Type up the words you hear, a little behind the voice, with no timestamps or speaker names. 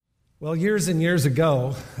Well, years and years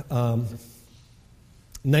ago,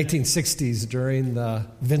 1960s, during the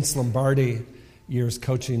Vince Lombardi years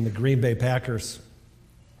coaching the Green Bay Packers,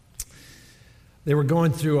 they were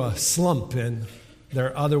going through a slump in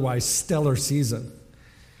their otherwise stellar season.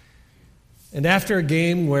 And after a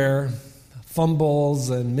game where fumbles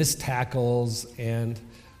and missed tackles and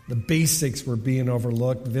the basics were being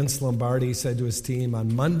overlooked, Vince Lombardi said to his team,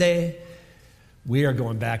 on Monday, we are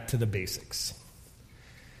going back to the basics.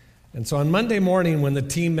 And so on Monday morning, when the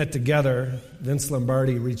team met together, Vince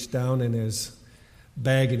Lombardi reached down in his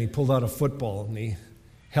bag and he pulled out a football and he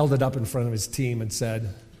held it up in front of his team and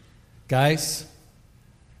said, "Guys,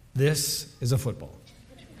 this is a football."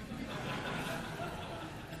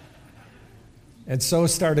 And so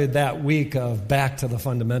started that week of Back to the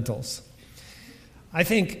Fundamentals. I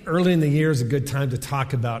think early in the year is a good time to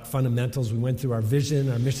talk about fundamentals. We went through our vision,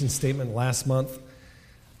 our mission statement last month.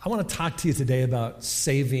 I want to talk to you today about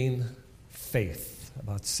saving faith,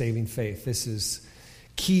 This is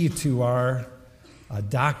key to our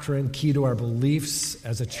doctrine, key to our beliefs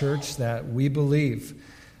as a church, that we believe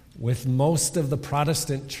with most of the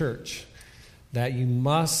Protestant church that you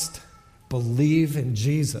must believe in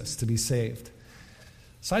Jesus to be saved.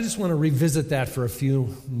 So I just want to revisit that for a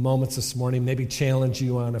few moments this morning, maybe challenge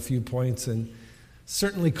you on a few points, and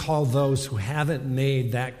certainly call those who haven't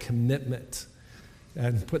made that commitment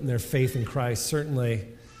and putting their faith in Christ, certainly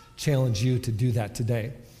challenge you to do that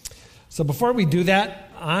today. So before we do that,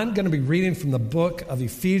 I'm going to be reading from the book of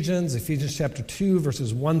Ephesians chapter 2,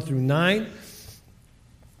 verses 1 through 9. I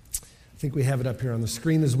think we have it up here on the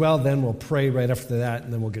screen as well. Then we'll pray right after that,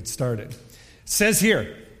 and then we'll get started. It says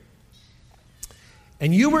here,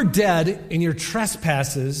 "And you were dead in your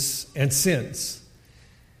trespasses and sins,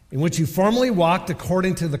 in which you formerly walked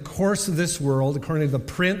according to the course of this world, according to the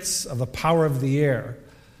prince of the power of the air,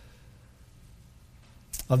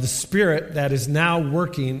 of the spirit that is now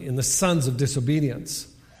working in the sons of disobedience.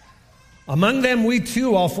 Among them we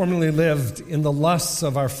too all formerly lived in the lusts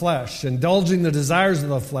of our flesh, indulging the desires of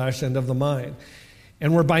the flesh and of the mind,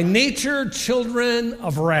 and were by nature children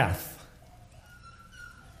of wrath.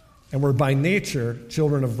 Even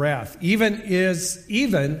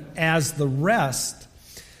as the rest.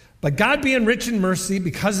 But God, being rich in mercy,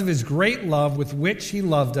 because of his great love with which he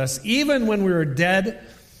loved us, even when we were dead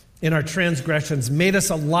in our transgressions, made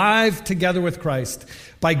us alive together with Christ.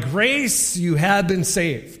 By grace you have been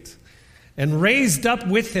saved, and raised up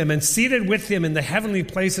with him, and seated with him in the heavenly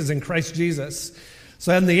places in Christ Jesus,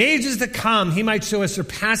 so that in the ages to come he might show us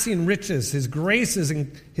surpassing riches, his grace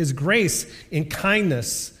in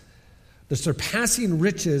kindness, the surpassing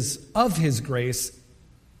riches of his grace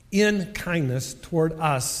in kindness toward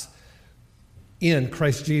us in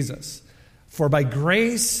Christ Jesus. For by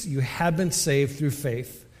grace you have been saved through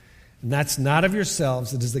faith, and that's not of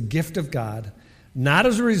yourselves, it is the gift of God, not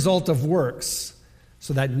as a result of works,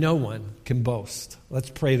 so that no one can boast." Let's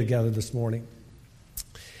pray together this morning.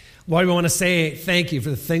 Lord, we want to say thank you for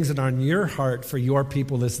the things that are on your heart for your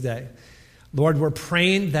people this day. Lord, we're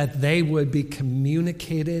praying that they would be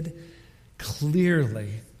communicated clearly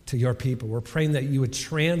to your people. We're praying that you would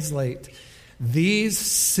translate these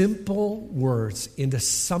simple words into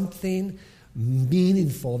something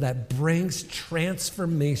meaningful that brings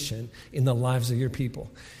transformation in the lives of your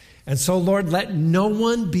people. And so, Lord, let no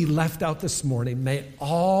one be left out this morning. May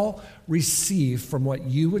all receive from what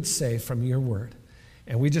you would say from your word.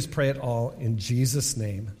 And we just pray it all in Jesus'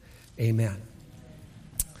 name. Amen.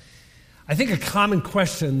 I think a common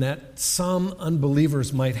question that some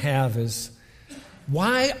unbelievers might have is,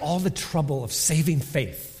 why all the trouble of saving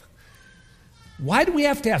faith? Why do we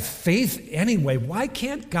have to have faith anyway? Why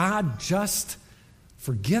can't God just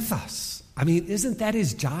forgive us? I mean, isn't that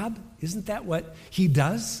his job? Isn't that what he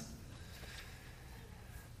does?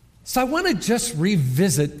 So I want to just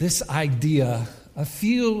revisit this idea. A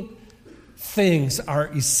few things are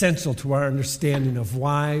essential to our understanding of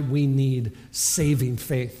why we need saving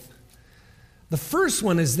faith. The first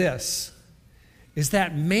one is this, is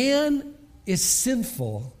that man is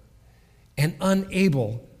sinful and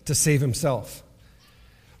unable to save himself.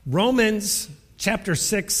 Romans chapter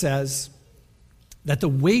 6 says that the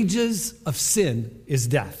wages of sin is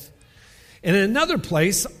death. And in another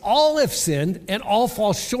place, all have sinned and all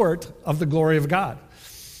fall short of the glory of God.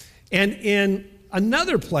 And in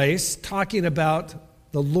another place, talking about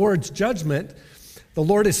the Lord's judgment, the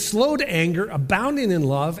Lord is slow to anger, abounding in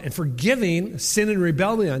love, and forgiving sin and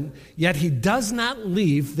rebellion, yet he does not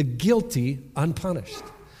leave the guilty unpunished.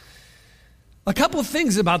 A couple of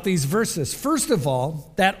things about these verses. First of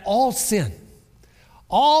all, that all sin,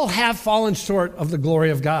 all have fallen short of the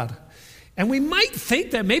glory of God. And we might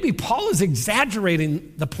think that maybe Paul is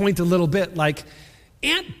exaggerating the point a little bit, like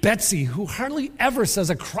Aunt Betsy, who hardly ever says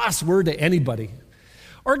a cross word to anybody,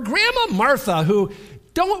 or Grandma Martha, who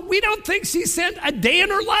we don't think she spent a day in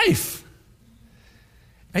her life.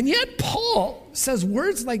 And yet Paul says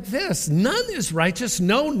words like this: none is righteous,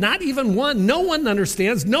 no, not even one. No one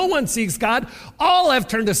understands, no one seeks God. All have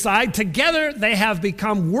turned aside. Together they have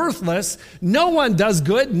become worthless. No one does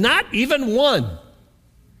good, not even one.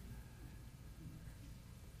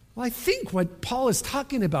 Well, I think what Paul is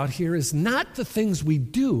talking about here is not the things we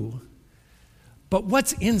do, but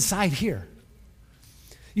what's inside here.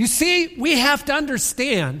 You see, we have to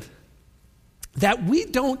understand that we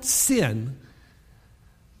don't sin.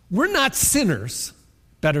 We're not sinners,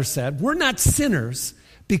 better said. We're not sinners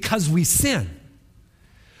because we sin.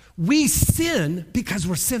 We sin because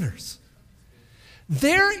we're sinners.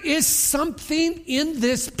 There is something in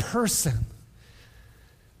this person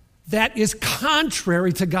that is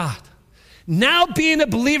contrary to God. Now, being a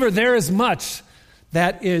believer, there is much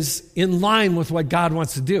that is in line with what God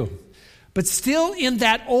wants to do. But still, in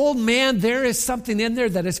that old man, there is something in there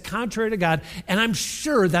that is contrary to God, and I'm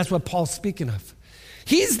sure that's what Paul's speaking of.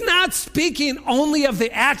 He's not speaking only of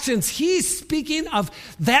the actions. He's speaking of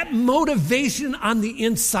that motivation on the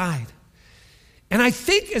inside. And I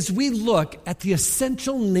think as we look at the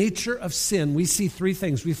essential nature of sin, we see three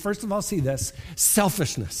things. We first of all see this: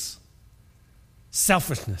 selfishness.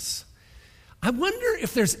 Selfishness. I wonder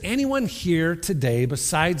if there's anyone here today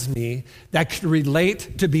besides me that could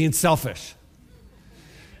relate to being selfish.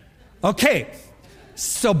 Okay.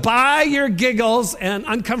 So by your giggles and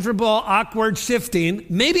uncomfortable, awkward shifting,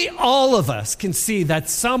 maybe all of us can see that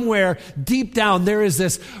somewhere deep down there is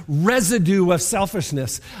this residue of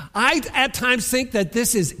selfishness. I at times think that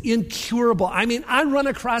this is incurable. I mean, I run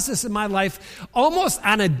across this in my life almost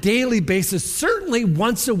on a daily basis, certainly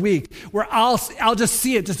once a week, where I'll just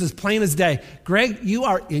see it just as plain as day. Greg, you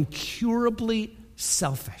are incurably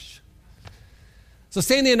selfish. So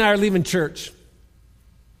Sandy and I are leaving church.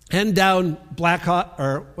 Heading down Blackhawk,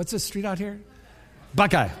 or what's this street out here?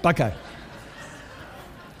 Buckeye.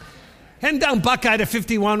 Heading down Buckeye to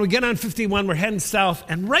 51. We get on 51, we're heading south,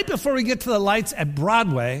 and right before we get to the lights at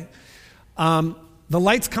Broadway, the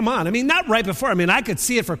lights come on. I mean, not right before. I mean, I could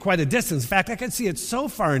see it for quite a distance. In fact, I could see it so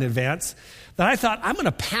far in advance that I thought, I'm going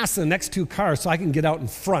to pass the next two cars so I can get out in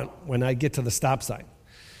front when I get to the stop sign.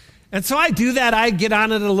 And so I do that. I get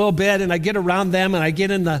on it a little bit, and I get around them, and I get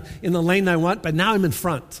in the lane I want, but now I'm in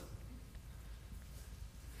front.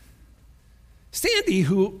 Sandy,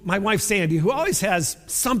 my wife Sandy, who always has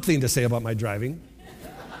something to say about my driving,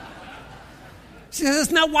 she says,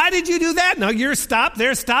 now why did you do that? Now you're stopped,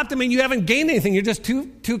 they're stopped. I mean, you haven't gained anything. You're just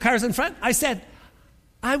two cars in front. I said,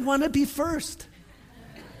 I want to be first.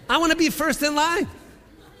 I want to be first in line.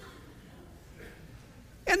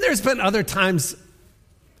 And there's been other times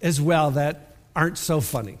as well that aren't so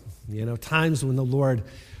funny. You know, times when the Lord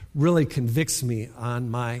really convicts me on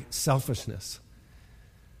my selfishness.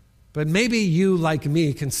 But maybe you, like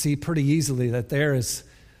me, can see pretty easily that there is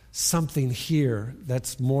something here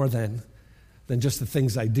that's more than just the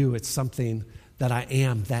things I do. It's something that I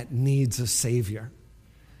am that needs a Savior.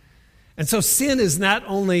 And so sin is not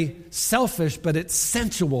only selfish, but it's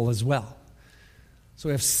sensual as well. So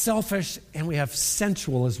we have selfish and we have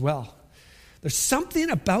sensual as well. There's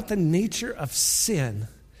something about the nature of sin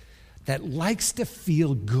that likes to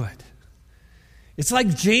feel good. It's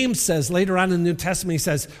like James says later on in the New Testament. He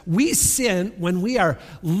says, we sin when we are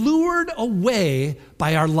lured away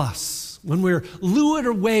by our lusts, when we're lured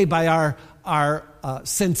away by our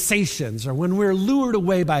sensations, or when we're lured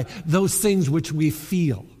away by those things which we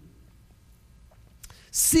feel.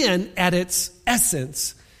 Sin, at its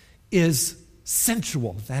essence, is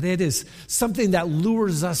sensual, that it is something that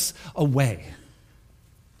lures us away.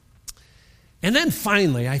 And then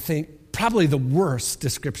finally, I think probably the worst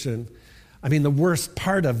the worst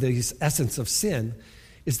part of the essence of sin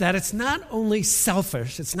is that it's not only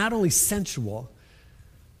selfish, it's not only sensual,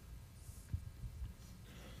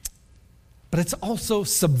 but it's also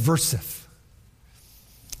subversive.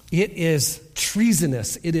 It is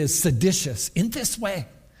treasonous, it is seditious in this way.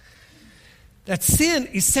 That sin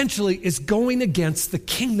essentially is going against the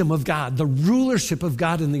kingdom of God, the rulership of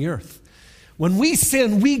God in the earth. When we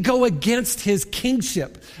sin, we go against his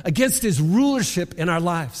kingship, against his rulership in our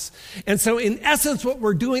lives. And so in essence, what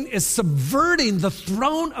we're doing is subverting the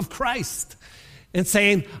throne of Christ and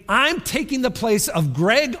saying, I'm taking the place of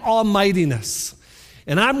Greg Almightiness,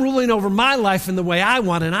 and I'm ruling over my life in the way I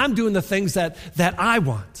want, and I'm doing the things that I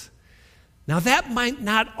want. Now, that might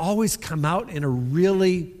not always come out in a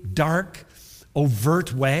really dark,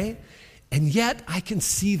 overt way. And yet I can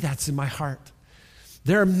see that's in my heart.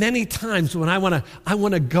 There are many times when I want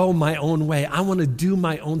to go my own way. I want to do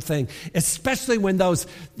my own thing, especially when those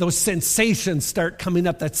sensations start coming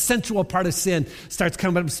up. That sensual part of sin starts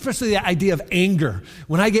coming up, especially the idea of anger.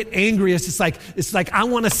 When I get angry, it's like I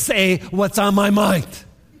want to say what's on my mind.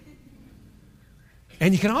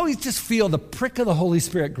 And you can always just feel the prick of the Holy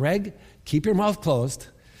Spirit. Greg, keep your mouth closed.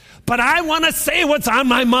 But I want to say what's on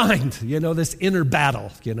my mind. This inner battle,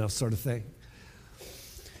 sort of thing.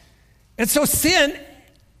 And so sin,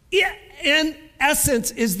 in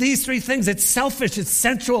essence, is these three things. It's selfish, it's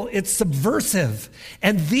sensual, it's subversive.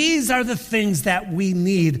 And these are the things that we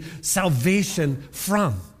need salvation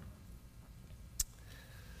from.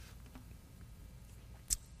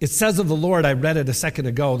 It says of the Lord, I read it a second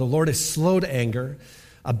ago, the Lord is slow to anger,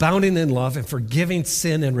 abounding in love, and forgiving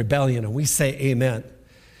sin and rebellion. And we say amen.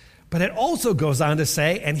 But it also goes on to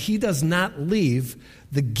say, and he does not leave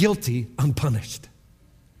the guilty unpunished.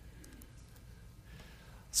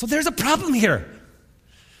 So there's a problem here.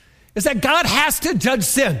 Is that God has to judge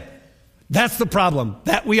sin. That's the problem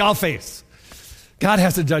that we all face. God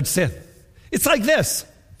has to judge sin. It's like this.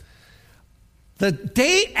 The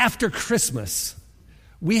day after Christmas,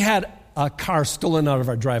 we had a car stolen out of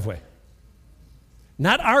our driveway.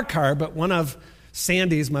 Not our car, but one of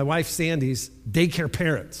Sandy's, my wife Sandy's, daycare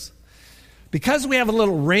parents. Because we have a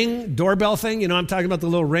little Ring doorbell thing, I'm talking about the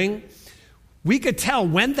little ring, we could tell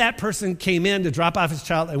when that person came in to drop off his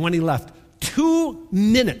child and when he left. 2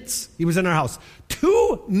 minutes. He was in our house.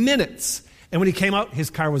 2 minutes. And when he came out, his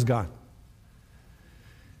car was gone.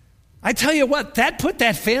 I tell you what, that put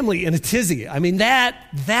that family in a tizzy. I mean,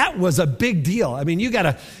 that was a big deal. I mean, you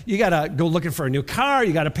gotta go looking for a new car.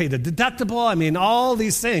 You gotta pay the deductible. I mean, all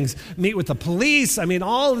these things. Meet with the police. I mean,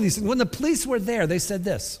 all of these things. When the police were there, they said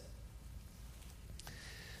this.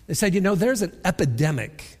 They said, there's an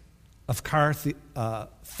epidemic of car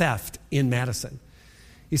theft in Madison.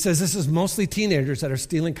 He says this is mostly teenagers that are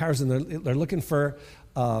stealing cars, and they're looking for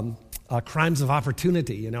crimes of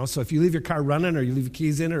opportunity, So if you leave your car running or you leave your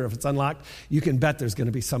keys in or if it's unlocked, you can bet there's going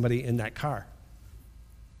to be somebody in that car.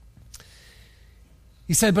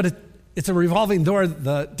 He said, but it's a revolving door.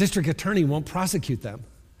 The district attorney won't prosecute them.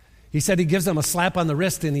 He said he gives them a slap on the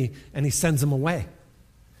wrist and he sends them away.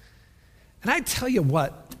 And I tell you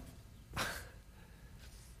what,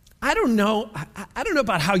 I don't know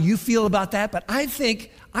about how you feel about that, but I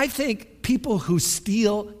think people who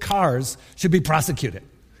steal cars should be prosecuted.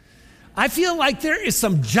 I feel like there is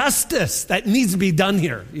some justice that needs to be done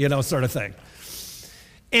here, sort of thing.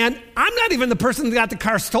 And I'm not even the person that got the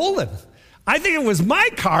car stolen. I think if it was my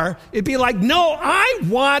car, it'd be like, no, I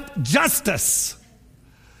want justice.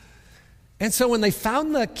 And so when they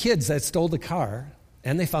found the kids that stole the car,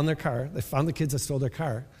 and they found the kids that stole their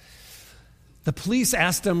car, the police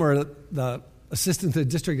asked them, or the assistant to the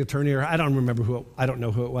district attorney, or I don't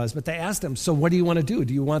know who it was, but they asked him, so what do you want to do?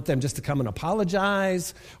 Do you want them just to come and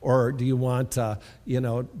apologize? Or do you want, some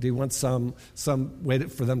way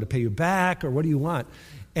for them to pay you back? Or what do you want?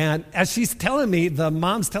 And as she's telling me, the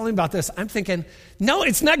mom's telling me about this, I'm thinking, no,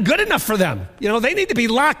 it's not good enough for them. They need to be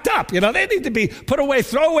locked up. They need to be put away,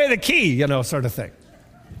 throw away the key, sort of thing.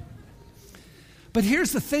 But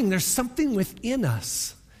here's the thing, there's something within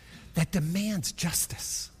us that demands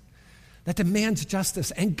justice.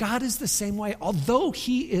 And God is the same way. Although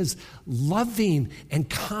he is loving and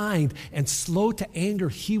kind and slow to anger,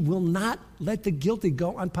 he will not let the guilty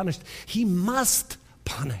go unpunished. He must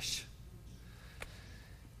punish.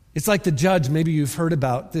 It's like the judge, maybe you've heard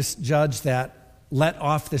about this judge that let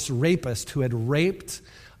off this rapist who had raped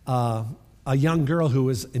a young girl who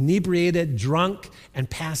was inebriated, drunk, and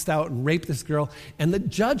passed out and raped this girl. And the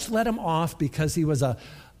judge let him off because he was a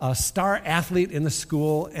star athlete in the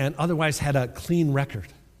school and otherwise had a clean record.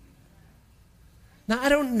 Now, I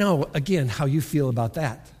don't know, again, how you feel about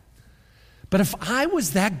that. But if I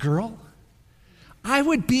was that girl, I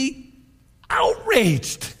would be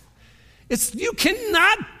outraged. You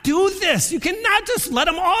cannot do this. You cannot just let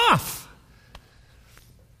him off.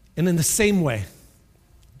 And in the same way,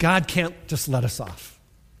 God can't just let us off.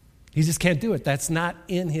 He just can't do it. That's not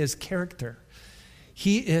in his character.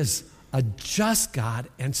 He is a just God,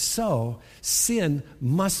 and so sin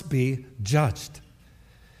must be judged.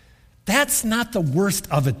 That's not the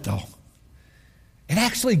worst of it, though. It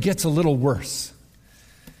actually gets a little worse.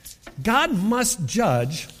 God must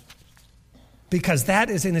judge because that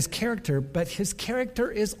is in his character, but his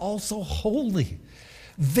character is also holy.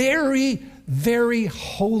 Very, very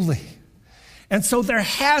holy. And so there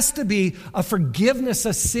has to be a forgiveness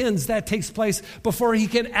of sins that takes place before he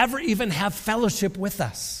can ever even have fellowship with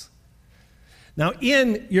us. Now,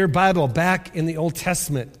 in your Bible, back in the Old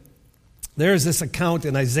Testament, There's this account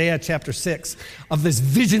in Isaiah chapter 6 of this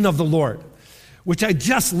vision of the Lord, which I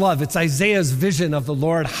just love. It's Isaiah's vision of the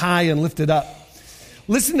Lord high and lifted up.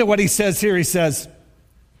 Listen to what he says here. He says,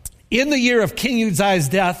 in the year of King Uzziah's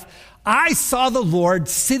death, I saw the Lord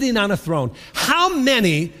sitting on a throne. How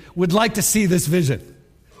many would like to see this vision?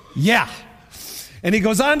 Yeah. And he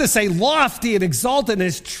goes on to say, lofty and exalted, and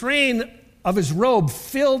his train of his robe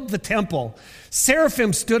filled the temple.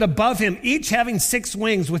 Seraphim stood above him, each having 6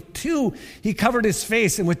 wings. With 2 he covered his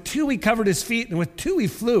face, and with 2 he covered his feet, and with 2 he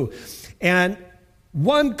flew. And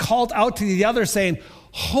one called out to the other, saying,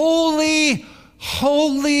 Holy,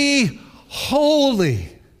 holy, holy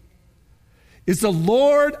is the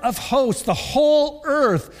Lord of hosts. The whole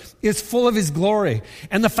earth is full of his glory.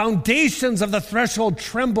 And the foundations of the threshold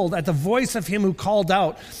trembled at the voice of him who called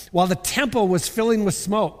out, while the temple was filling with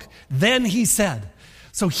smoke. Then he said,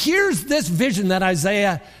 so here's this vision that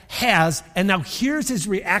Isaiah has, and now here's his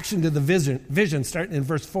reaction to the vision starting in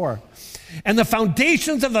verse 4. And the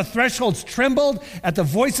foundations of the thresholds trembled at the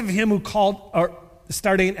voice of him who called, or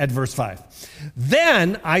starting at verse 5.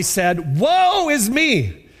 Then I said, woe is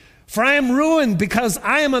me, for I am ruined, because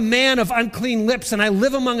I am a man of unclean lips, and I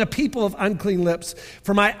live among a people of unclean lips.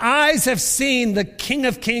 For my eyes have seen the King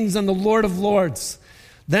of kings and the Lord of lords.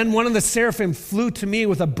 Then one of the seraphim flew to me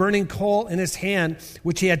with a burning coal in his hand,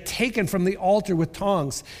 which he had taken from the altar with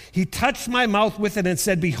tongs. He touched my mouth with it and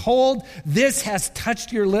said, behold, this has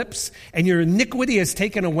touched your lips, and your iniquity is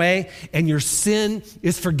taken away, and your sin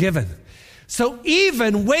is forgiven. So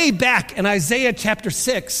even way back in Isaiah chapter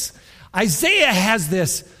 6, Isaiah has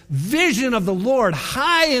this vision of the Lord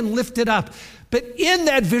high and lifted up, but in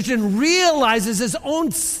that vision realizes his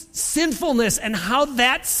own sinfulness and how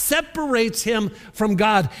that separates him from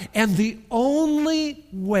God. And the only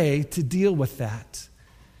way to deal with that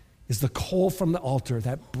is the coal from the altar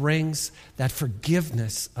that brings that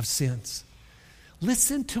forgiveness of sins.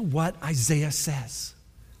 Listen to what Isaiah says,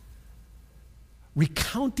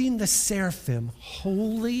 recounting the seraphim,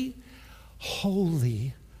 holy,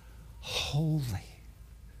 holy, holy.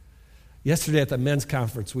 Yesterday at the men's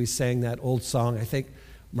conference, we sang that old song. I think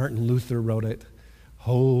Martin Luther wrote it.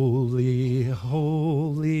 Holy,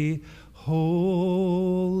 holy, holy.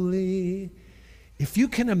 If you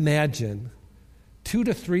can imagine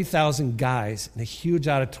 2,000 to 3,000 guys in a huge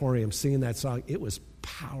auditorium singing that song, it was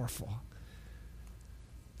powerful.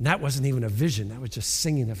 And that wasn't even a vision. That was just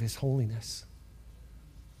singing of his holiness.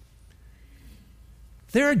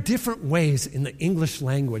 There are different ways in the English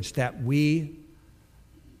language that we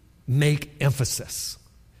make emphasis.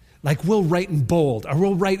 Like we'll write in bold, or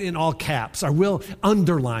we'll write in all caps, or we'll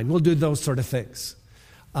underline. We'll do those sort of things.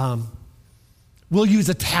 We'll use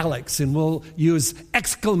italics, and we'll use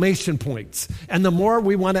exclamation points. And the more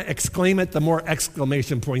we want to exclaim it, the more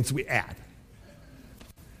exclamation points we add.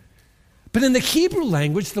 But in the Hebrew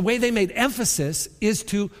language, the way they made emphasis is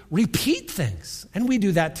to repeat things. And we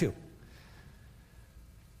do that too.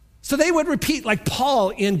 So they would repeat, like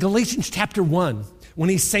Paul in Galatians chapter 1, when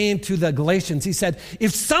he's saying to the Galatians, he said,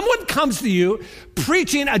 if someone comes to you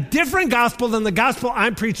preaching a different gospel than the gospel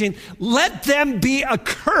I'm preaching, let them be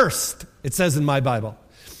accursed, it says in my Bible.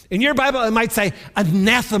 In your Bible, it might say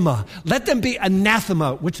anathema. Let them be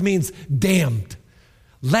anathema, which means damned.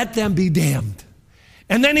 Let them be damned.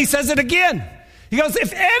 And then he says it again. He goes,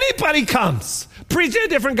 if anybody comes preaching a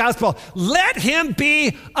different gospel, let him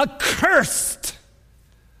be accursed,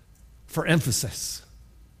 for emphasis.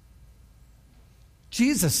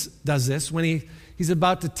 Jesus does this when he's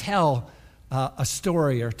about to tell a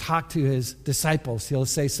story or talk to his disciples. He'll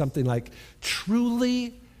say something like,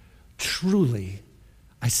 truly, truly,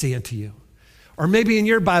 I say unto you. Or maybe in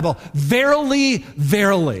your Bible, verily,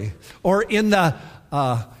 verily. Or in the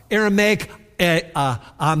Aramaic,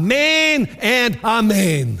 amen and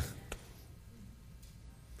amen.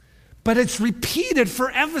 But it's repeated for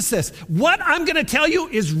emphasis. What I'm going to tell you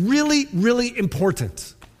is really, really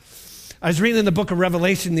important. I was reading in the book of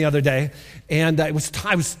Revelation the other day, and it was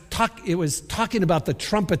talking about the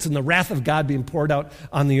trumpets and the wrath of God being poured out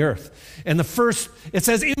on the earth. And it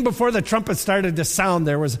says, even before the trumpets started to sound,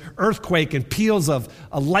 there was earthquake and peals of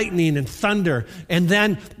lightning and thunder. And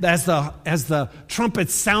then as the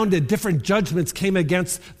trumpets sounded, different judgments came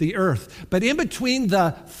against the earth. But in between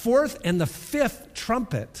the fourth and the fifth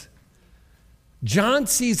trumpet, John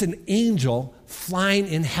sees an angel flying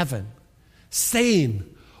in heaven, saying,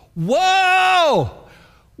 whoa,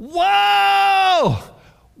 whoa,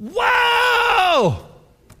 whoa,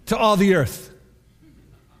 to all the earth.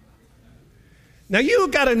 Now you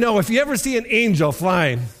got to know, if you ever see an angel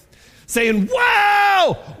flying, saying,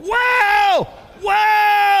 whoa, whoa,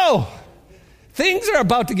 whoa, things are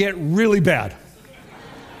about to get really bad.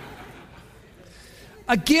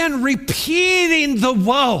 again repeating the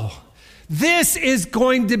woe. This is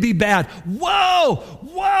going to be bad. Whoa,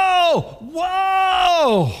 whoa,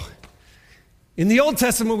 whoa. In the Old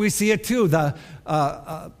Testament, we see it too.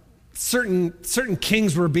 Certain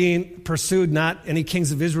kings were being pursued, not any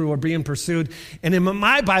kings of Israel were being pursued. And in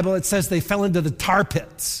my Bible, it says they fell into the tar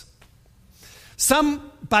pits.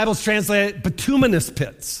 Some Bibles translate it bituminous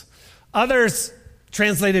pits. Others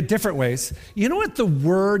translate it different ways. You know what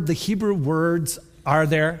the Hebrew words are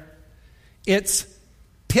there? It's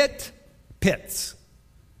pits. Pits.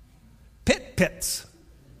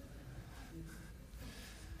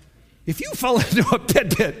 If you fall into a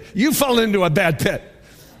pit, you fall into a bad pit.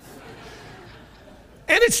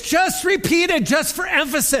 And it's just repeated just for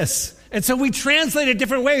emphasis. And so we translate it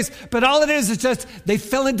different ways, but all it is just they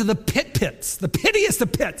fell into the pits, the pittiest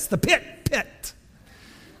of pits, the pit.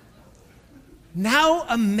 Now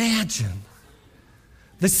imagine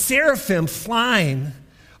the seraphim flying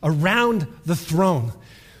around the throne.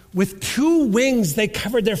 With 2 wings, they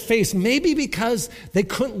covered their face, maybe because they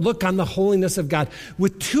couldn't look on the holiness of God.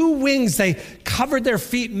 With 2 wings, they covered their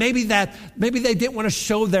feet. Maybe they didn't want to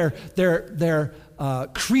show their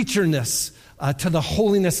creatureness to the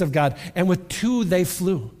holiness of God. And with 2, they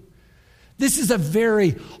flew. This is a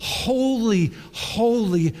very holy,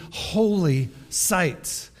 holy, holy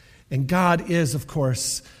sight. And God is, of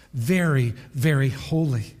course, very, very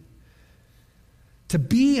holy. To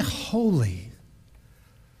be holy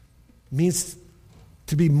means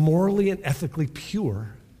to be morally and ethically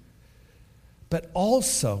pure, but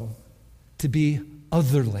also to be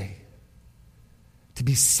otherly, to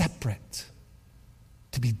be separate,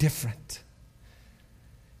 to be different.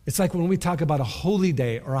 It's like when we talk about a holy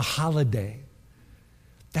day or a holiday,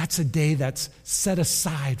 that's a day that's set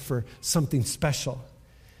aside for something special.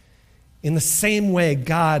 In the same way,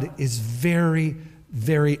 God is very,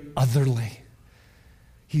 very otherly.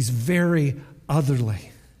 He's very otherly.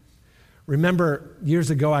 Remember,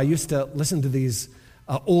 years ago, I used to listen to these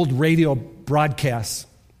old radio broadcasts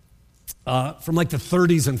from like the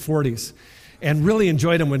 30s and 40s, and really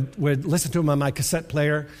enjoyed them. Would listen to them on my cassette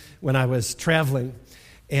player when I was traveling.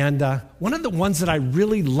 And one of the ones that I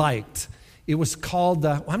really liked, it was called,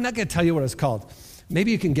 I'm not going to tell you what it's called.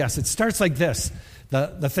 Maybe you can guess. It starts like this.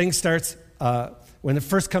 The thing starts, when it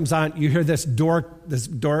first comes on, you hear this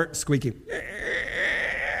door squeaking.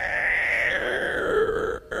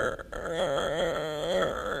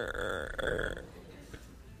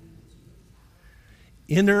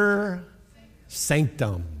 Inner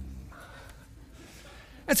sanctum.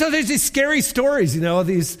 And so there's these scary stories,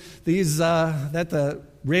 these that the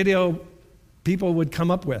radio people would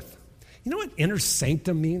come up with. You know what inner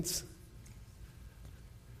sanctum means?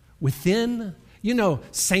 Within,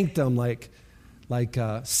 sanctum like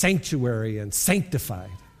sanctuary and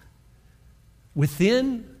sanctified.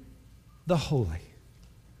 Within the holy.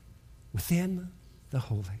 Within the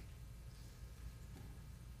holy.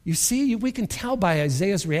 You see, we can tell by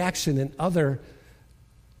Isaiah's reaction and other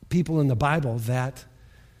people in the Bible that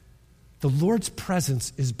the Lord's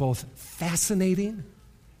presence is both fascinating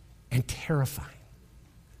and terrifying.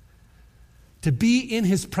 To be in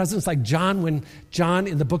his presence, like when John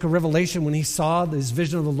in the book of Revelation, when he saw this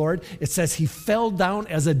vision of the Lord, it says he fell down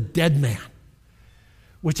as a dead man,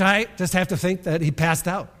 which I just have to think that he passed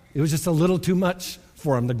out. It was just a little too much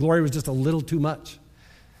for him. The glory was just a little too much.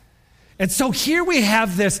 And so here we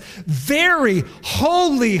have this very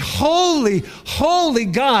holy, holy, holy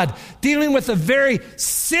God dealing with a very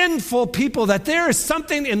sinful people, that there is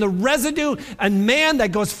something in the residue and man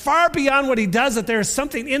that goes far beyond what he does, that there is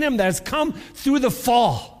something in him that has come through the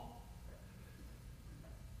fall.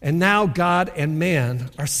 And now God and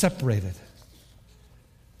man are separated.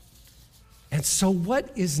 And so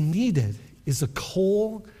what is needed is a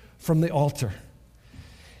coal from the altar.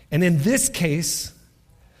 And in this case,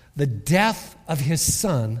 the death of his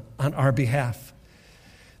son on our behalf.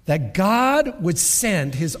 That God would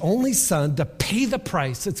send his only son to pay the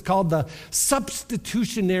price. It's called the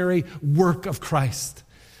substitutionary work of Christ.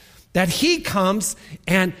 That he comes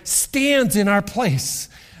and stands in our place.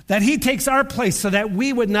 That he takes our place so that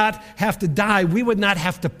we would not have to die. We would not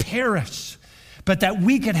have to perish. But that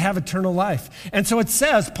we could have eternal life. And so it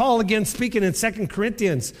says, Paul again speaking in 2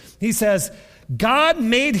 Corinthians, he says, God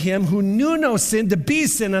made him who knew no sin to be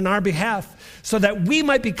sin on our behalf, so that we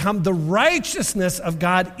might become the righteousness of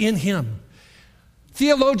God in him.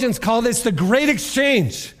 Theologians call this the great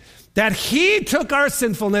exchange, that he took our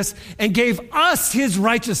sinfulness and gave us his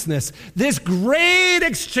righteousness. This great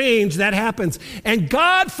exchange that happens. And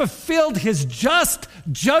God fulfilled his just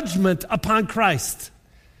judgment upon Christ,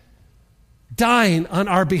 dying on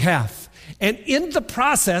our behalf. And in the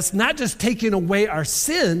process, not just taking away our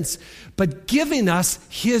sins, but giving us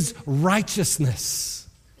his righteousness.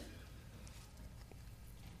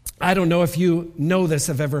 I don't know if you know this,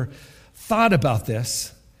 have ever thought about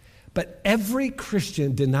this, but every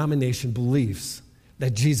Christian denomination believes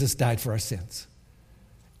that Jesus died for our sins.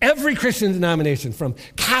 Every Christian denomination, from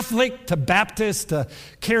Catholic to Baptist to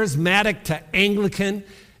Charismatic to Anglican,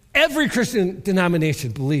 every Christian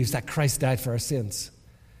denomination believes that Christ died for our sins.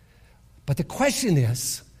 But the question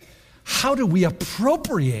is, how do we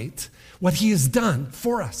appropriate what he has done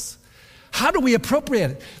for us? How do we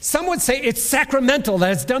appropriate it? Some would say it's sacramental,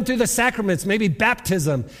 that it's done through the sacraments, maybe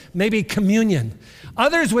baptism, maybe communion.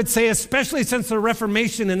 Others would say, especially since the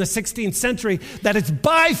Reformation in the 16th century, that it's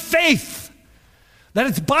by faith. That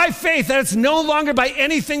it's by faith, that it's no longer by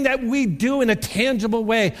anything that we do in a tangible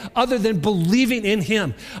way other than believing in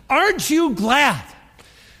him. Aren't you glad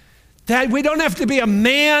that we don't have to be a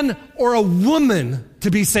man or a woman to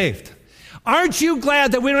be saved? Aren't you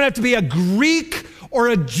glad that we don't have to be a Greek or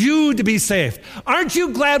a Jew to be saved? Aren't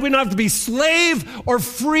you glad we don't have to be slave or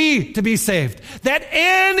free to be saved? That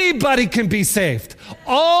anybody can be saved.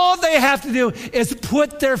 All they have to do is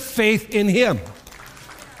put their faith in him.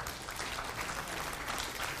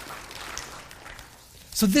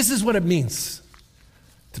 So this is what it means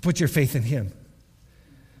to put your faith in him.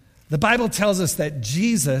 The Bible tells us that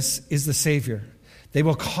Jesus is the Savior. They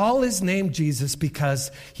will call his name Jesus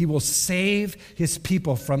because he will save his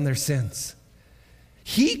people from their sins.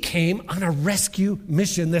 He came on a rescue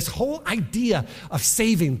mission, this whole idea of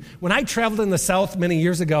saving. When I traveled in the South many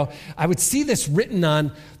years ago, I would see this written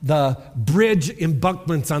on the bridge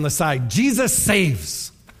embankments on the side, Jesus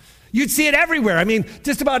saves. You'd see it everywhere. I mean,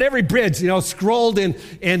 just about every bridge, scrolled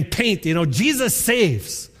in paint, Jesus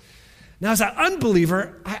saves. Now, as an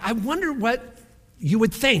unbeliever, I wonder what you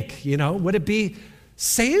would think, Would it be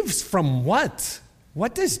saves from what?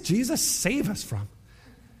 What does Jesus save us from?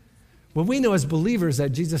 Well, we know as believers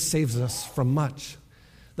that Jesus saves us from much.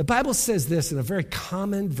 The Bible says this in a very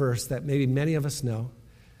common verse that maybe many of us know.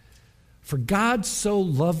 For God so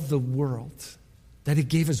loved the world that he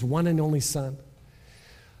gave his one and only Son,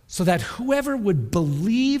 so that whoever would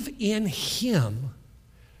believe in him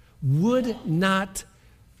would not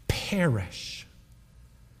perish,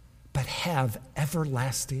 but have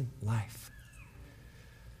everlasting life.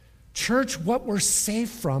 Church, what we're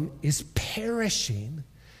saved from is perishing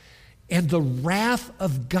and the wrath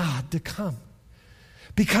of God to come.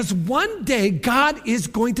 Because one day God is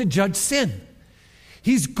going to judge sin.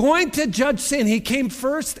 He's going to judge sin. He came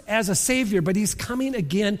first as a savior, but he's coming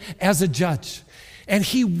again as a judge. And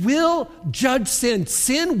he will judge sin.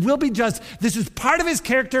 Sin will be judged. This is part of his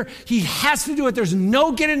character. He has to do it. There's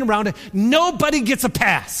no getting around it. Nobody gets a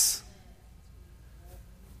pass.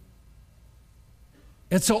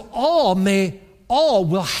 And so all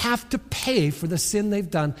will have to pay for the sin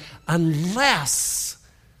they've done unless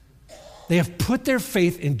they have put their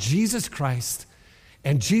faith in Jesus Christ,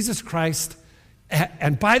 and Jesus Christ,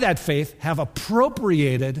 and by that faith, have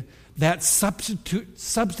appropriated that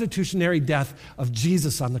substitutionary death of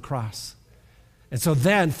Jesus on the cross. And so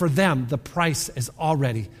then, for them, the price has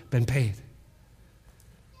already been paid.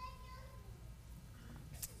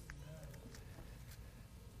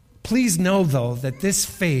 Please know, though, that this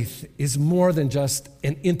faith is more than just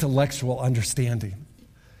an intellectual understanding.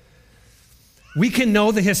 We can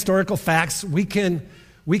know the historical facts. We can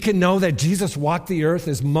know that Jesus walked the earth,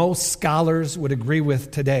 as most scholars would agree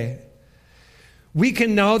with today. We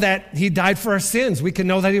can know that he died for our sins. We can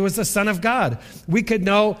know that he was the Son of God. We could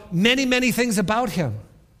know many, many things about him,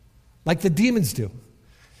 like the demons do.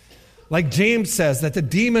 Like James says, that the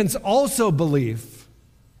demons also believe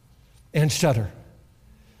and shudder.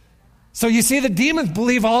 So you see, the demons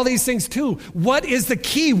believe all these things too. What is the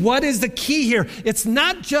key? What is the key here? It's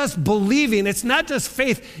not just believing. It's not just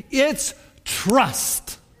faith. It's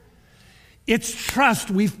trust. It's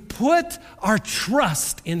trust. We've put our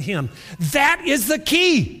trust in him. That is the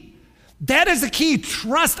key. That is the key.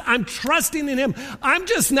 Trust. I'm trusting in him. I'm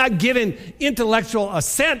just not giving intellectual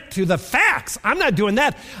assent to the facts. I'm not doing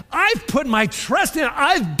that. I've put my trust in it.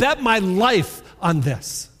 I've bet my life on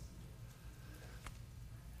this.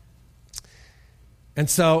 And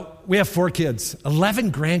so we have 4 kids,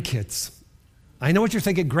 11 grandkids. I know what you're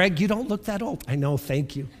thinking, Greg, you don't look that old. I know,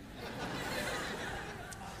 thank you.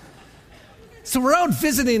 So we're out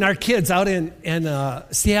visiting our kids out in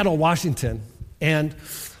Seattle, Washington. And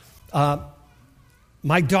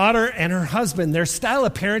my daughter and her husband, their style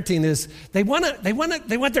of parenting is they want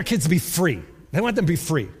their kids to be free. They want them to be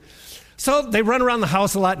free. So they run around the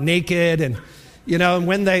house a lot naked, and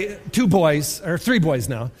when 2 boys, or 3 boys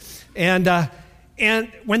now.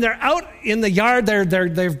 And when they're out in the yard, they're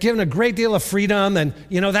given a great deal of freedom and,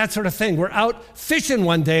 that sort of thing. We're out fishing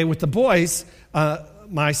one day with the boys,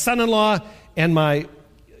 my son-in-law and my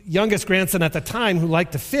youngest grandson at the time who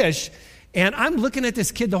liked to fish. And I'm looking at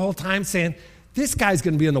this kid the whole time saying, this guy's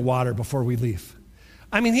going to be in the water before we leave.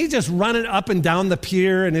 I mean, he's just running up and down the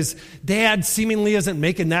pier, and his dad seemingly isn't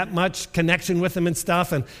making that much connection with him and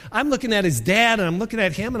stuff. And I'm looking at his dad, and I'm looking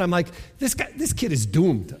at him, and I'm like, this kid is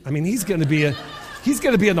doomed. I mean, he's going to be in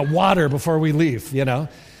the water before we leave,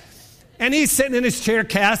 And he's sitting in his chair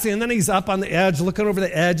casting, and then he's up on the edge, looking over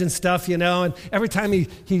the edge and stuff, And every time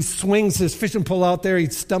he swings his fishing pole out there, he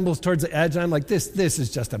stumbles towards the edge. And I'm like, this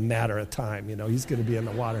is just a matter of time, He's going to be in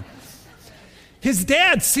the water. His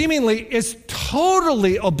dad seemingly is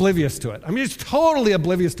totally oblivious to it. I mean, he's totally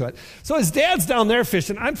oblivious to it. So his dad's down there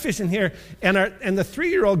fishing. I'm fishing here, and the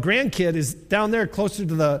 3-year-old grandkid is down there closer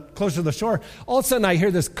to the shore. All of a sudden, I hear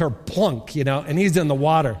this kerplunk, and he's in the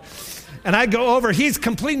water. And I go over. He's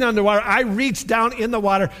completely underwater. I reach down in the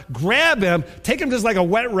water, grab him, take him just like a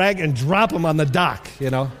wet rag, and drop him on the dock.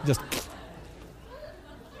 Just.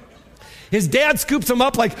 His dad scoops him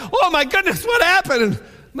up like, "Oh my goodness, what happened?" And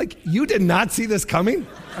I'm like, you did not see this coming?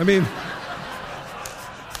 I mean,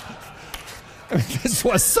 this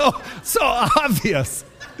was so obvious.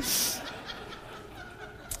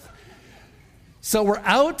 So we're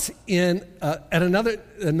out at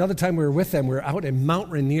another time we were with them, we were out in Mount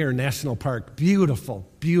Rainier National Park. Beautiful,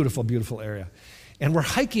 beautiful, beautiful area. And we're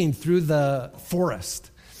hiking through the forest.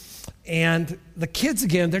 And the kids,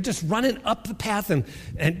 again, they're just running up the path and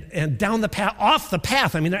down the path, off the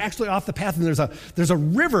path. I mean, they're actually off the path, and there's a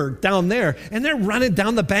river down there, and they're running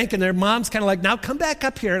down the bank, and their mom's kind of like, now come back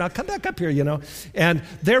up here, and I'll come back up here, And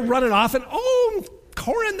they're running off, and, oh,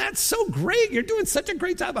 Corin, that's so great. You're doing such a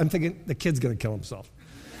great job. I'm thinking, the kid's going to kill himself.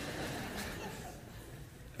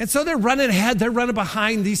 And so they're running ahead, they're running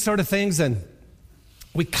behind, these sort of things, and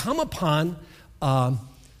we come upon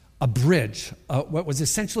a bridge, what was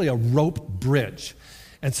essentially a rope bridge.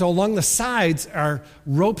 And so along the sides are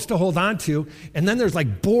ropes to hold on to, and then there's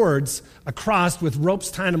like boards across with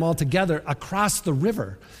ropes tying them all together across the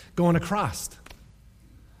river, going across.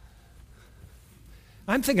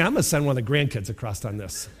 I'm thinking I'm going to send one of the grandkids across on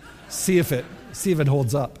this, see if it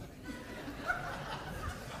holds up.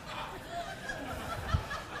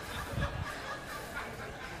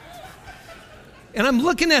 And I'm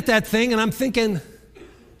looking at that thing, and I'm thinking,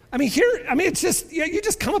 it's just, you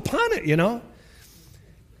just come upon it,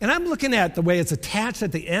 And I'm looking at the way it's attached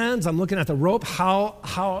at the ends. I'm looking at the rope, how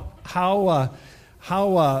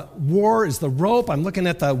war is the rope. I'm looking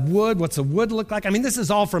at the wood. What's the wood look like? I mean, this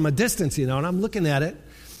is all from a distance, and I'm looking at it.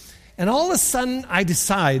 And all of a sudden, I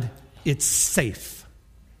decide it's safe.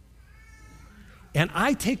 And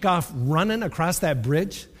I take off running across that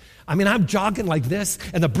bridge. I mean, I'm jogging like this,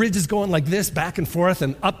 and the bridge is going like this, back and forth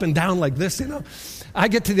and up and down like this, I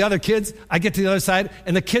get to the other kids, I get to the other side,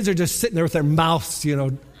 and the kids are just sitting there with their mouths,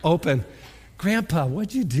 open. Grandpa,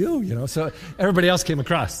 what'd you do? So everybody else came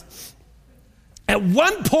across. At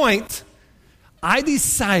one point, I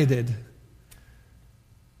decided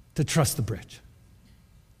to trust the bridge.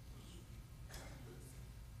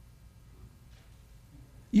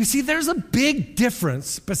 You see, there's a big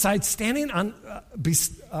difference besides standing on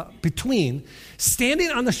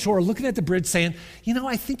standing on the shore, looking at the bridge, saying,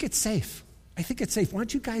 I think it's safe. I think it's safe. Why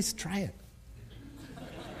don't you guys try it?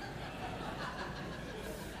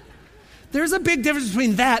 There's a big difference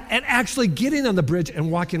between that and actually getting on the bridge and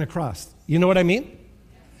walking across. You know what I mean?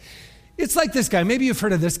 It's like this guy. Maybe you've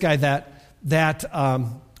heard of this guy that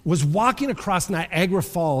was walking across Niagara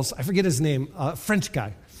Falls. I forget his name. French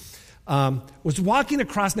guy. Was walking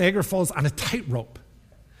across Niagara Falls on a tightrope.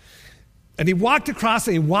 And he walked across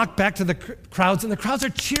and he walked back to the crowds, and the crowds are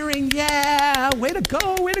cheering, yeah, way to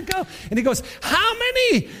go, way to go. And he goes, how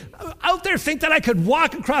many out there think that I could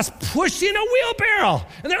walk across pushing a wheelbarrow?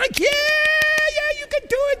 And they're like, yeah, you can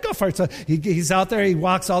do it, go for it. So he's out there, he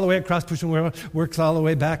walks all the way across, pushing the wheelbarrow, works all the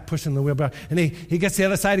way back, pushing the wheelbarrow. And he gets to the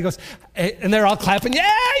other side, he goes, and they're all clapping, yeah,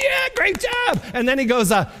 great job. And then he goes,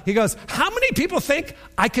 how many people think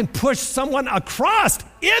I can push someone across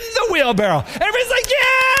in the wheelbarrow? Everybody's like,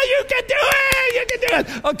 yeah, you can do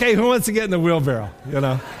it. Okay, who wants to get in the wheelbarrow?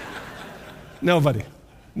 Nobody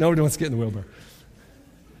wants to get in the wheelbarrow.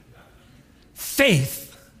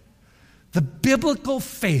 Faith, the biblical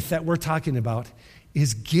faith that we're talking about,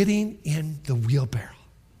 is getting in the wheelbarrow.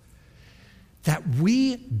 That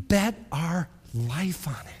we bet our life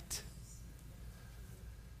on it.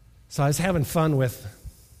 So I was having fun with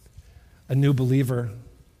a new believer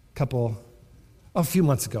a few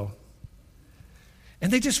months ago.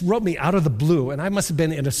 And they just wrote me out of the blue, and I must have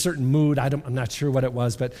been in a certain mood. I'm not sure what it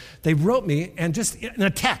was, but they wrote me and just in a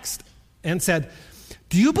text and said,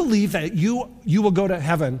 do you believe that you will go to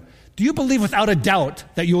heaven? Do you believe without a doubt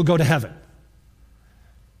that you will go to heaven?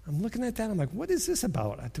 I'm looking at that, I'm like, what is this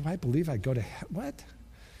about? Do I believe I go to heaven? What?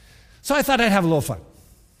 So I thought I'd have a little fun.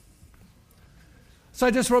 So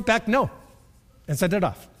I just wrote back no and sent it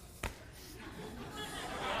off.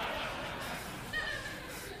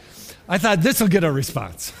 I thought this will get a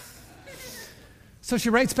response. So she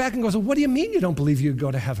writes back and goes, well, what do you mean you don't believe you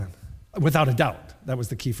go to heaven? Without a doubt. That was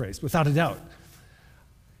the key phrase, without a doubt.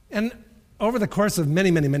 And over the course of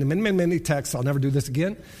many texts, I'll never do this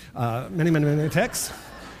again, many texts,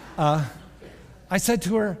 I said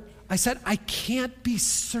to her, I can't be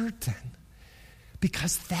certain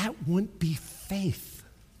because that wouldn't be faith.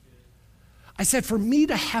 I said, for me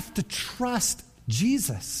to have to trust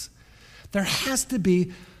Jesus, there has to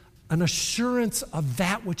be an assurance of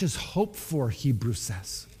that which is hoped for, Hebrews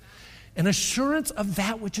says. An assurance of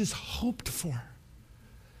that which is hoped for.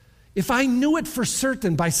 If I knew it for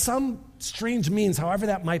certain by some strange means, however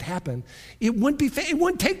that might happen, it wouldn't be faith. It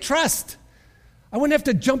wouldn't take trust. I wouldn't have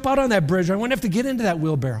to jump out on that bridge, or I wouldn't have to get into that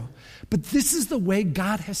wheelbarrow. But this is the way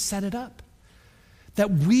God has set it up.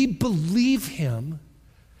 That we believe him,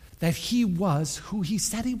 that he was who he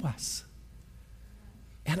said he was.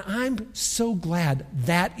 And I'm so glad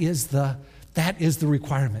that is the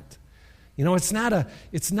requirement. You know, it's not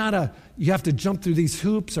a you have to jump through these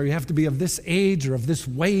hoops, or you have to be of this age or of this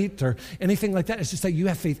weight or anything like that. It's just that you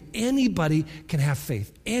have faith. Anybody can have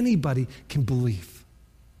faith. Anybody can believe.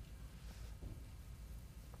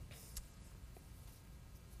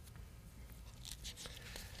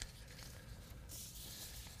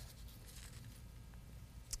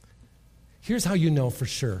 Here's how you know for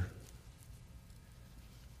sure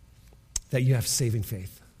that you have saving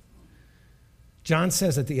faith. John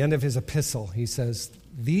says at the end of his epistle, he says,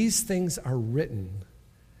 these things are written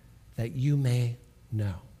that you may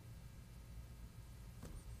know.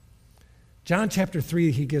 John chapter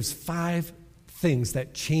 3, he gives 5 things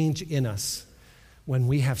that change in us when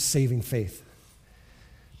we have saving faith.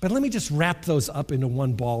 But let me just wrap those up into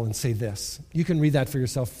one ball and say this. You can read that for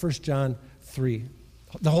yourself. 1 John 3,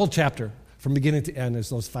 the whole chapter from beginning to end is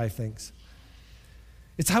those 5 things.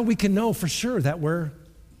 It's how we can know for sure that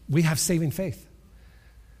we have saving faith.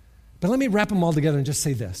 But let me wrap them all together and just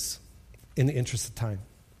say this in the interest of time.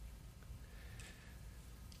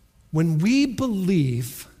 When we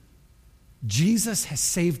believe Jesus has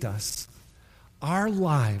saved us, our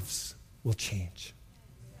lives will change.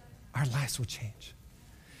 Our lives will change.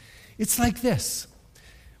 It's like this.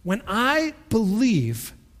 When I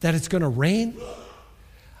believe that it's going to rain,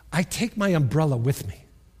 I take my umbrella with me.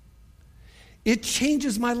 It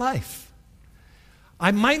changes my life.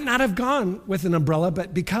 I might not have gone with an umbrella,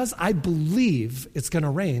 but because I believe it's going to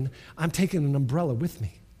rain, I'm taking an umbrella with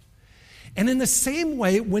me. And in the same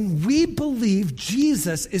way, when we believe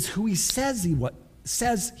Jesus is who he says he was,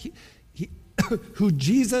 who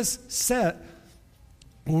Jesus said,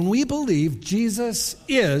 when we believe Jesus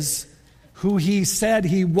is who he said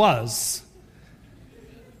he was,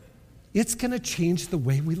 it's going to change the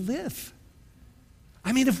way we live.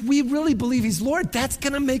 I mean, if we really believe he's Lord, that's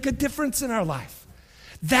going to make a difference in our life.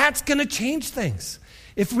 That's going to change things.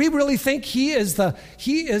 If we really think he is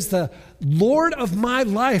the Lord of my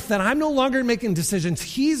life, that I'm no longer making decisions,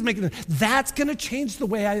 he's making them, that's going to change the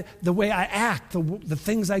way I act, the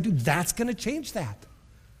things I do. That's going to change that.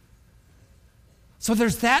 So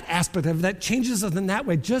there's that aspect of it that changes us in that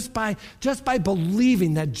way, just by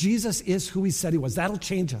believing that Jesus is who he said he was. That'll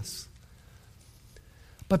change us.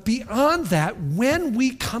 But beyond that, when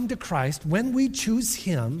we come to Christ, when we choose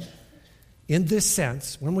him, in this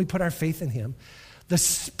sense, when we put our faith in him, the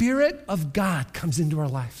Spirit of God comes into our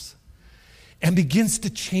lives and begins to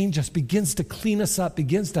change us, begins to clean us up,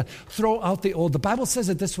 begins to throw out the old. The Bible says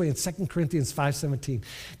it this way in 2 Corinthians 5:17,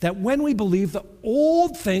 that when we believe, the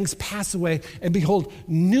old things pass away, and behold,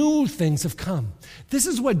 new things have come. This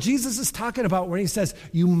is what Jesus is talking about when he says,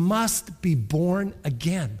 you must be born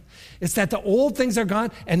again. It's that the old things are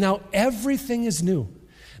gone, and now everything is new.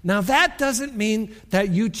 Now, that doesn't mean that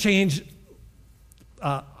you change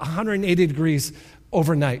 180 degrees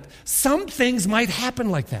overnight. Some things might happen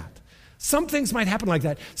like that. Some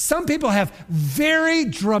people have very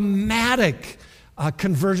dramatic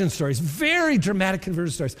conversion stories,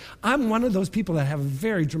 I'm one of those people that have a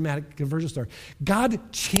very dramatic conversion story.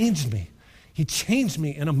 God changed me. He changed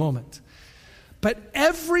me in a moment. But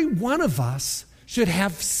every one of us should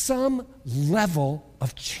have some level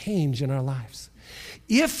of change in our lives.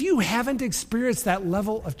 If you haven't experienced that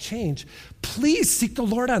level of change, please seek the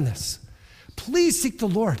Lord on this. Please seek the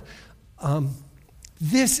Lord.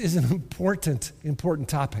 This is an important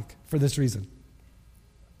topic for this reason.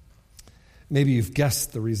 Maybe you've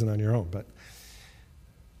guessed the reason on your own, but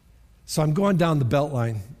so I'm going down the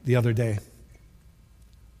Beltline the other day.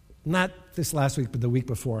 Not this last week, but the week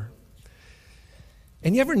before.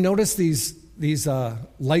 And you ever notice these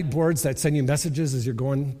light boards that send you messages as you're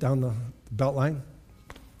going down the Beltline?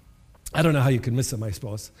 I don't know how you can miss them, I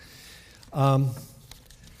suppose. I'm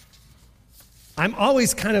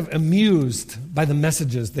always kind of amused by the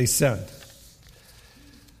messages they send.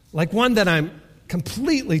 Like one that I'm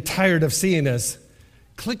completely tired of seeing is,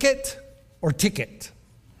 click it or ticket.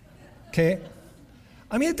 Okay?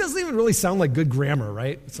 I mean, it doesn't even really sound like good grammar,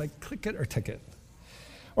 right? It's like, click it or ticket.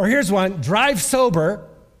 Or here's one, drive sober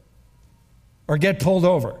or get pulled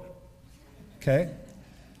over. Okay?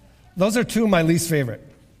 Those are two of my least favorite.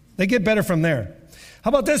 They get better from there. How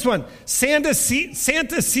about this one? Santa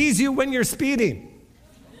sees you when you're speeding.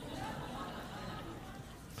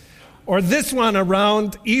 Or this one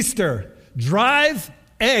around Easter. Drive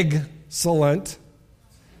excellent.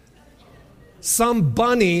 Some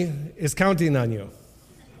bunny is counting on you.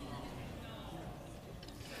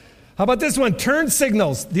 How about this one? Turn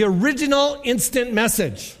signals. The original instant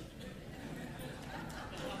message.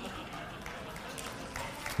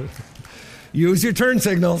 Use your turn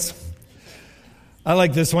signals. I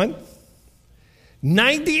like this one.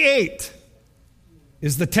 98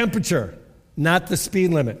 is the temperature, not the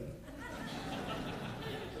speed limit.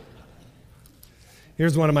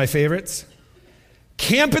 Here's one of my favorites.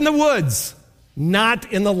 Camp in the woods,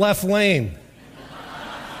 not in the left lane.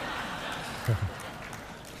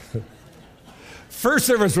 First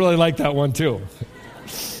service really liked that one too.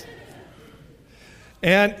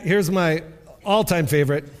 And here's my all-time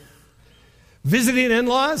favorite. Visiting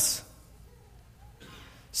in-laws,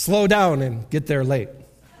 slow down and get there late.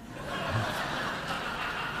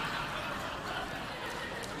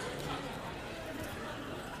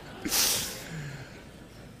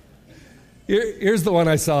 Here's the one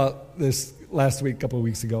I saw this last week, a couple of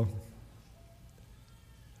weeks ago.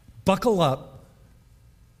 Buckle up.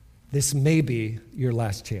 This may be your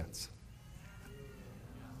last chance.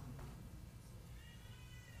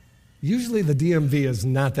 Usually the DMV is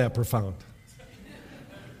not that profound.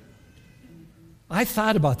 I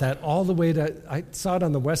thought about that all the way to, I saw it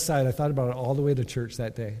on the west side, I thought about it all the way to church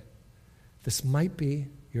that day. This might be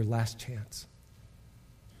your last chance.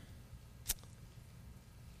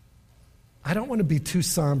 I don't want to be too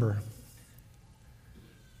somber,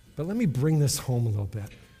 but let me bring this home a little bit.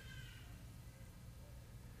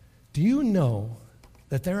 Do you know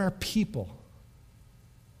that there are people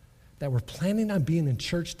that were planning on being in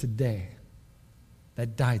church today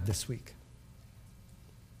that died this week?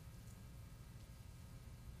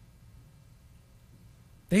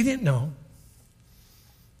 They didn't know.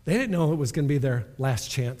 They didn't know it was going to be their last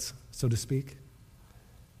chance, so to speak.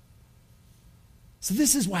 So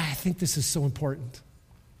this is why I think this is so important.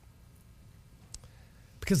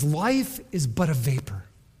 Because life is but a vapor.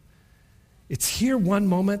 It's here one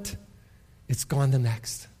moment, it's gone the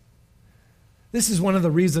next. This is one of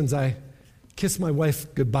the reasons I kiss my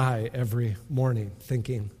wife goodbye every morning,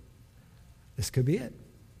 thinking, this could be it.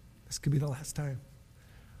 This could be the last time.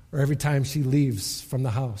 Or every time she leaves from the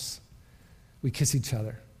house, we kiss each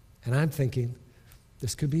other. And I'm thinking,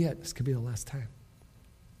 this could be it. This could be the last time.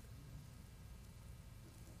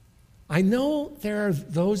 I know there are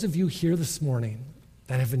those of you here this morning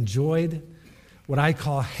that have enjoyed what I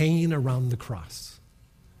call hanging around the cross.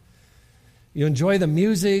 You enjoy the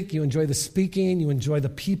music, you enjoy the speaking, you enjoy the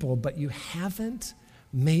people, but you haven't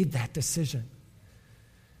made that decision.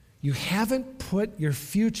 You haven't put your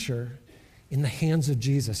future in the hands of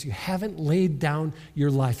Jesus. You haven't laid down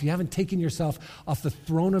your life. You haven't taken yourself off the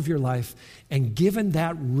throne of your life and given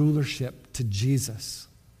that rulership to Jesus.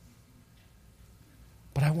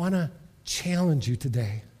 But I want to challenge you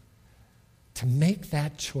today to make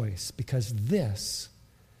that choice, because this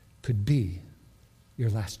could be your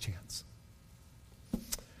last chance.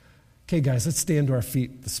 Okay, guys, let's stand to our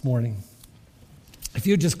feet this morning. If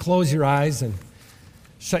you just close your eyes and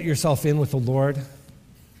shut yourself in with the Lord.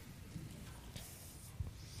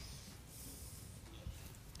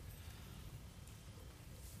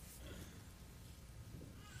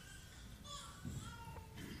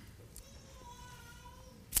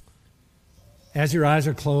 As your eyes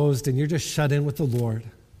are closed and you're just shut in with the Lord,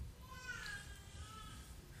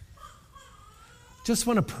 just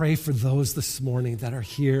want to pray for those this morning that are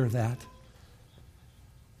here that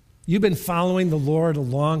you've been following the Lord a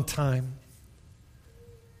long time.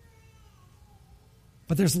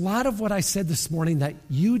 But there's a lot of what I said this morning that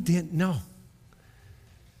you didn't know.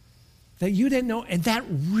 that you didn't know, and that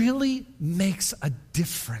really makes a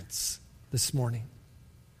difference this morning.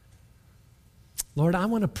 Lord, I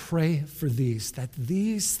want to pray for these, that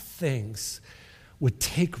these things would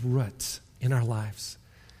take root in our lives.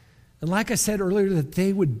 And like I said earlier, that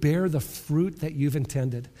they would bear the fruit that you've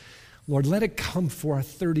intended. Lord, let it come forth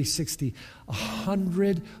 30, 60,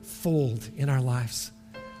 100-fold in our lives.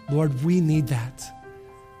 Lord, we need that.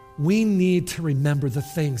 We need to remember the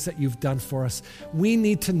things that you've done for us. We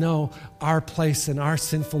need to know our place and our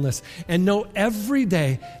sinfulness and know every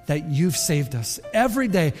day that you've saved us. Every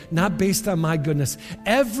day, not based on my goodness.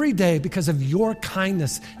 Every day because of your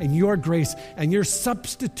kindness and your grace and your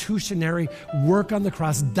substitutionary work on the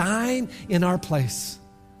cross, dying in our place.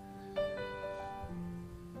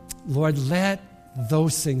 Lord, let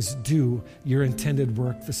those things do your intended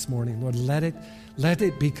work this morning. Lord, let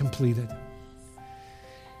it be completed.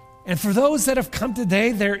 And for those that have come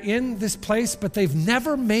today, they're in this place, but they've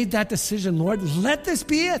never made that decision. Lord, let this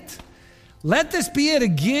be it. Let this be it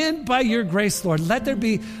again by your grace, Lord. Let there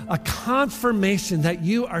be a confirmation that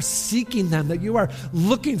you are seeking them, that you are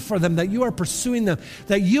looking for them, that you are pursuing them,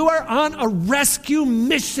 that you are on a rescue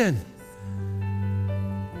mission.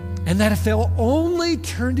 And that if they'll only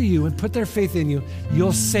turn to you and put their faith in you,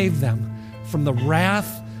 you'll save them from the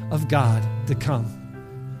wrath of God to come.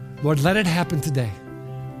 Lord, let it happen today.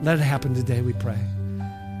 Let it happen today, we pray.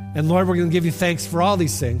 And Lord, we're going to give you thanks for all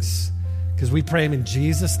these things because we pray them in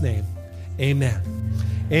Jesus' name. Amen.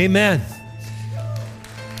 Amen.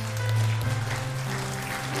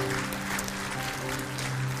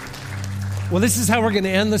 Well, this is how we're going to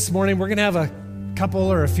end this morning. We're going to have a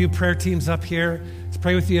couple or a few prayer teams up here to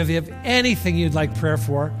pray with you if you have anything you'd like prayer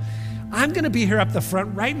for. I'm going to be here up the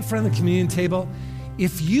front, right in front of the communion table.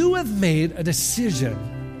 If you have made a decision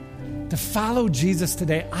to follow Jesus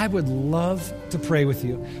today, I would love to pray with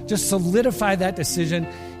you. Just solidify that decision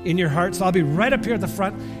in your heart. So I'll be right up here at the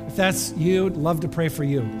front. If that's you, I'd love to pray for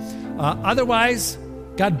you. Otherwise,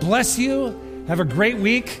 God bless you. Have a great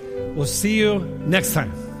week. We'll see you next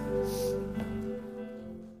time.